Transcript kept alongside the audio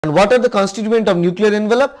And what are the constituent of nuclear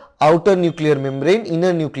envelope? Outer nuclear membrane,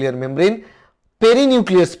 inner nuclear membrane,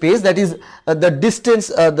 perinuclear space, that is the distance,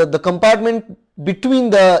 the compartment between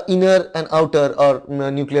the inner and outer or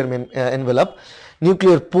nuclear envelope.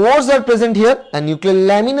 Nuclear pores are present here, and nuclear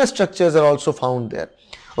lamina structures are also found there.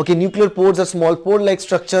 Okay, nuclear pores are small pore like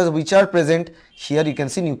structures which are present here. You can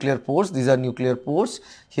see nuclear pores, these are nuclear pores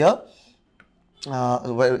here.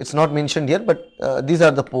 Well, it's not mentioned here, but these are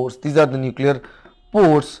the pores, these are the nuclear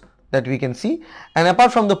pores that we can see. And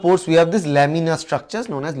apart from the pores, we have this lamina structures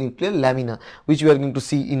known as nuclear lamina, which we are going to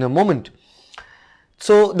see in a moment.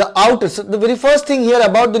 So the outer, so the very first thing here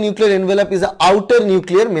about the nuclear envelope is the outer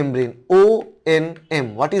nuclear membrane,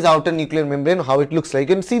 ONM. What is outer nuclear membrane? How it looks like?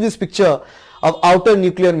 You can see this picture of outer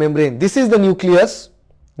nuclear membrane. This is the nucleus,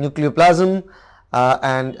 nucleoplasm,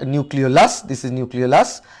 and nucleolus. This is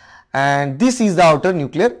nucleolus, and this is the outer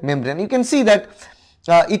nuclear membrane. You can see that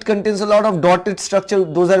it contains a lot of dotted structure.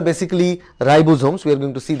 Those are basically ribosomes. We are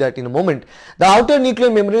going to see that in a moment. The outer nuclear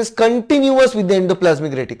membrane is continuous with the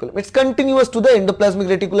endoplasmic reticulum. It's continuous to the endoplasmic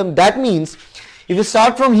reticulum. That means if you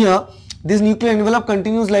start from here, this nuclear envelope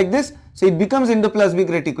continues like this. So it becomes endoplasmic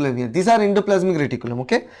reticulum here. These are endoplasmic reticulum.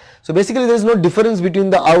 Okay. So basically there is no difference between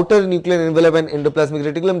the outer nuclear envelope and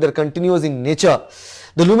endoplasmic reticulum. They are continuous in nature.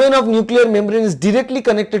 The lumen of nuclear membrane is directly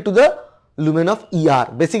connected to the lumen of ER.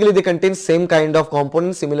 Basically they contain same kind of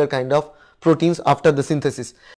components, similar kind of proteins after the synthesis.